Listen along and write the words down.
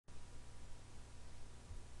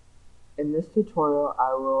In this tutorial,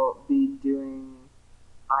 I will be doing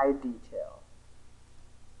eye detail.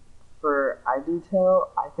 For eye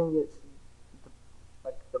detail, I think it's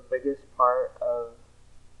the biggest part of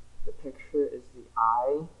the picture is the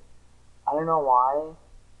eye. I don't know why.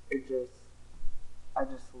 I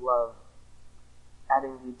just love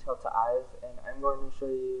adding detail to eyes, and I'm going to show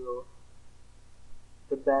you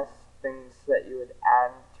the best things that you would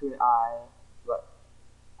add to an eye, but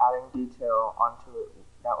adding detail onto it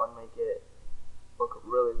that would make it look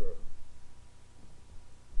really good.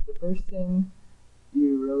 The first thing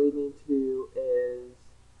you really need to do is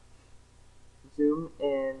zoom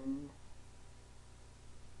in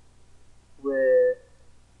with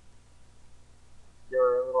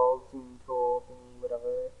your little zoom tool thingy,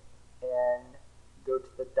 whatever, and go to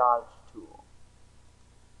the dodge tool.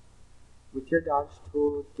 With your dodge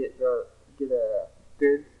tool, get a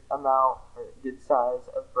good amount or good size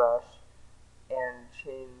of brush and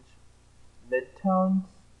change midtones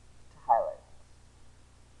to highlights.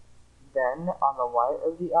 Then on the white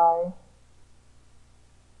of the eye,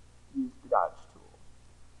 use the dodge tool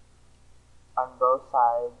on both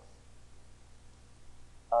sides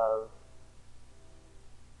of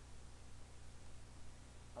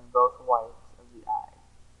both whites of the eye,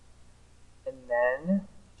 and then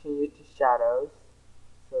change it to shadows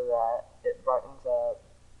so that it brightens up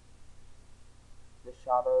the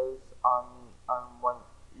shadows on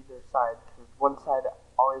either side, because one side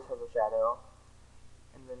always has a shadow,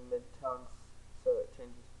 and then midtones so it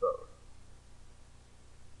changes both.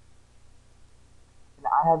 And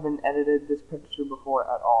I haven't edited this picture before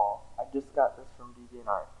at all. I just got this from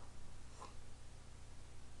DeviantArt.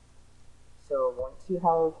 So once you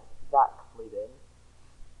have that completed,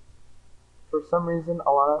 for some reason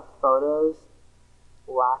a lot of photos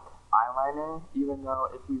lack eyeliner, even though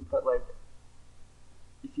if you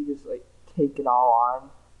just take it all on,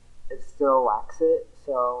 it still lacks it.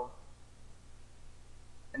 So,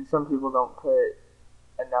 and some people don't put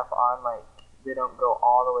enough on, they don't go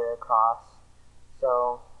all the way across.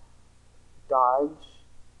 So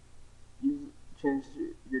change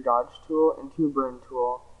your dodge tool into a burn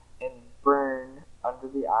tool and burn under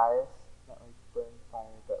the eyes, not burn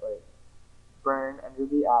fire, but burn under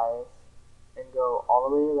the eyes and go all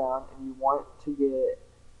the way around, and you want to get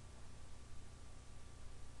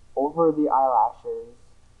over the eyelashes,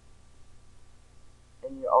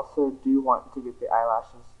 and you also do want to get the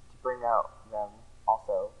eyelashes to bring out them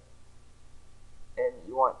also, and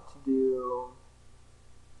you want to do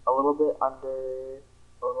a little bit under,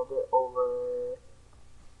 a little bit over,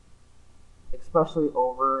 especially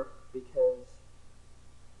over, because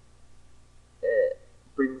it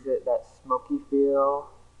brings it that smoky feel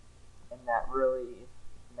and that really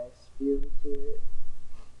nice feel to it.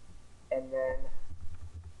 And then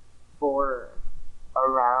for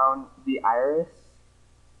around the iris,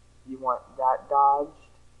 you want that dodged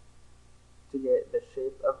to get the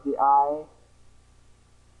shape of the eye.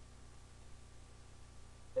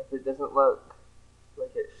 If it doesn't look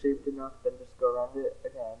like it's shaped enough, then just go around it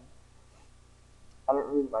again. I don't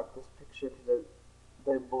really like this picture because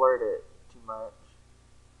they blurred it too much.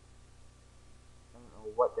 I don't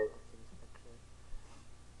know what they did to this picture.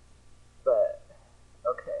 But,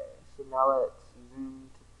 okay, so now let's zoom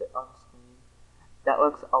to fit on screen. That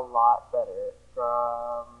looks a lot better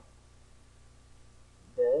from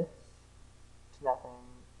this to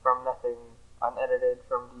nothing, from nothing, unedited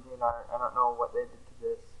from DeviantArt. I don't know what they did to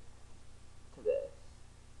this, to this.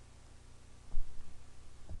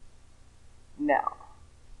 Now,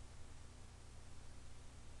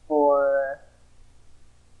 for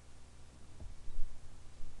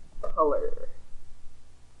color.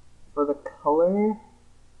 For the color,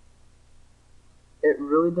 it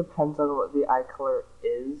really depends on what the eye color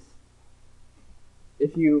is.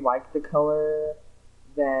 If you like the color,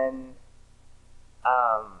 then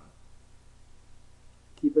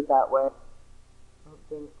keep it that way. I don't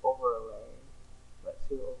think overlay. Let's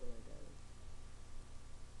see what overlay does.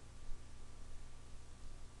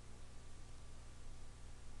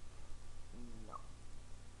 No.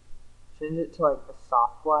 Change it to a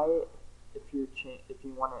soft white. If you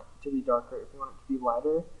want it to be darker, if you want it to be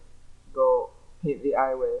lighter, go paint the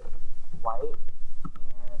eye with white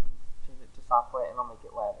and change it to soft white, and I'll make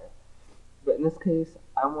it lighter. But in this case,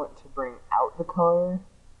 I want to bring out the color,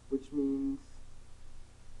 which means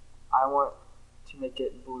I want to make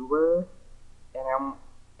it bluer, and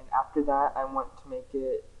after that I want to make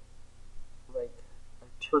it like a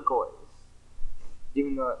turquoise.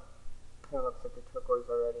 Even though it kind of looks like a turquoise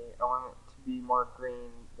already, I want it to be more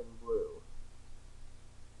green than blue.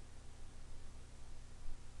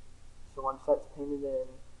 So once that's painted in,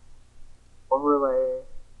 overlay,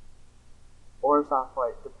 or soft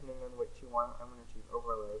white, depending on which you want. I'm going to choose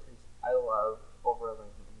overlay because I love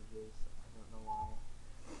overlaying images. I don't know why.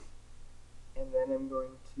 And then I'm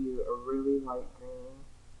going to a really light green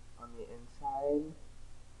on the inside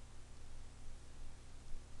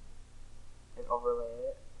and overlay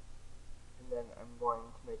it. And then I'm going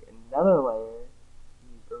to make another layer,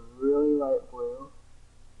 use a really light blue,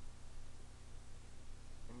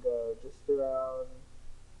 and go just around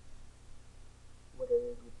what I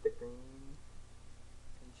did with the green,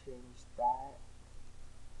 and change that.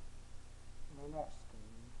 No, not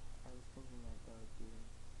screen. I was thinking that would be.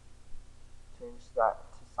 Change that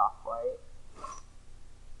to soft white.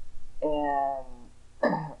 And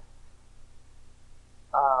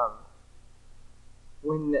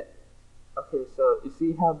when okay, so you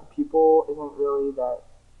see how the pupil isn't really that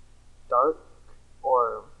dark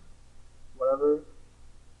or whatever?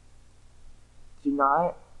 Do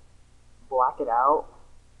not black it out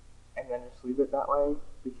and then just leave it that way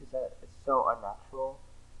because that is so unnatural.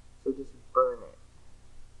 So just burn it.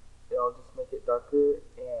 It'll just make it darker,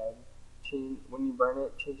 and when you burn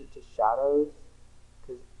it, change it to shadows,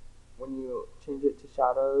 because when you change it to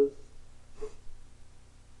shadows,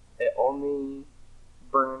 it only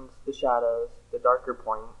burns the shadows, the darker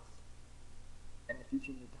points, and if you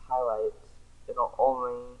change it to highlights, it'll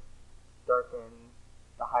only darken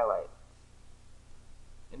the highlights.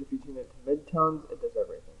 And if you change it to midtones, it does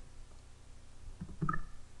everything.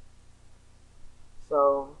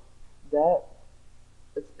 So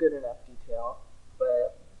it's good enough detail,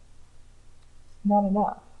 but it's not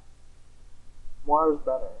enough. More is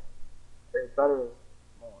better, or better is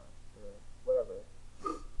more, or whatever.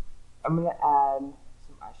 I'm gonna add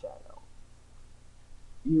some eyeshadow.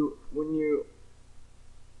 When you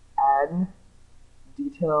add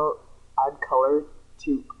detail, add color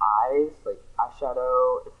to eyes, like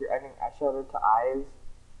eyeshadow, if you're adding eyeshadow to eyes,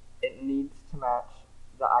 it needs to match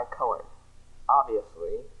the eye color.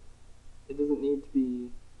 Obviously, it doesn't need to be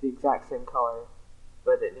the exact same color,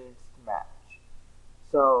 but it needs to match.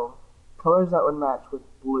 So, colors that would match with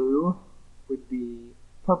blue would be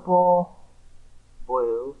purple,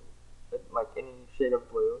 blue, like any shade of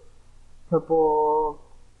blue, purple,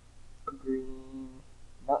 green,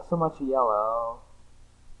 not so much yellow,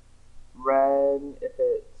 red if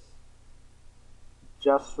it's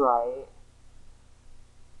just right,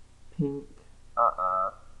 pink,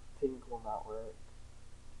 pink will not work.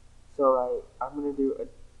 So like, I'm going to do a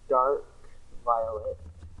dark violet,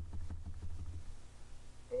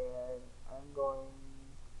 and I'm going,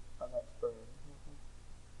 oh that's burn,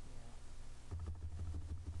 yeah,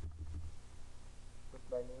 with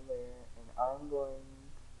my new layer, and I'm going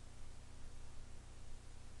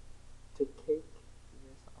to cake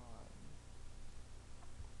this on.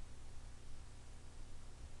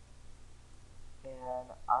 And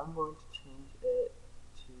I'm going to change it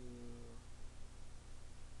to,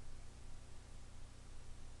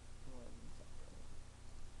 one second.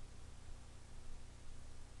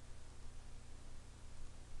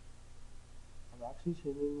 I'm actually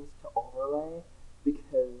changing this to overlay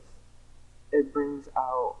because it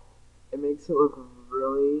makes it look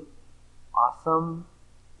really awesome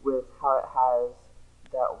with how it has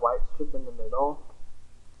that white strip in the middle,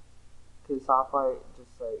 because soft white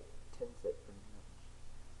just like tints it pretty much.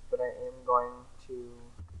 But I am going to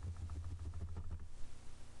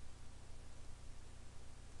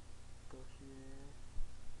go here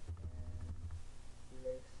and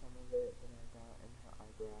erase some of it that I got in her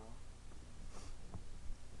eyebrow.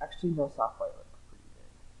 Actually, no, soft white looks pretty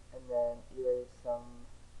good. And then erase some.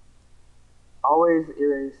 Always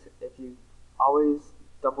erase, if you always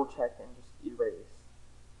double check and just erase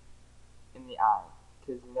in the eye,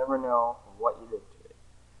 because you never know what you did to it.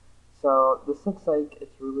 So this looks like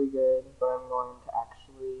it's really good, but I'm going to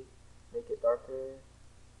actually make it darker,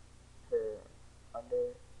 her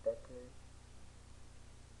under darker,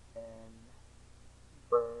 and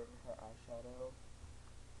burn her eyeshadow,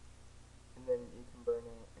 and then you can burn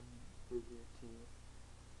it in through here too.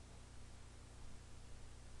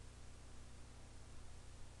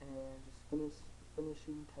 And just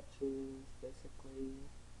finishing touches, basically.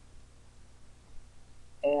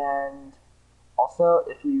 And also,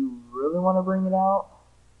 if you really want to bring it out,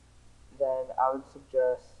 then I would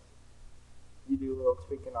suggest you do a little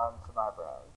tweaking on some eyebrows.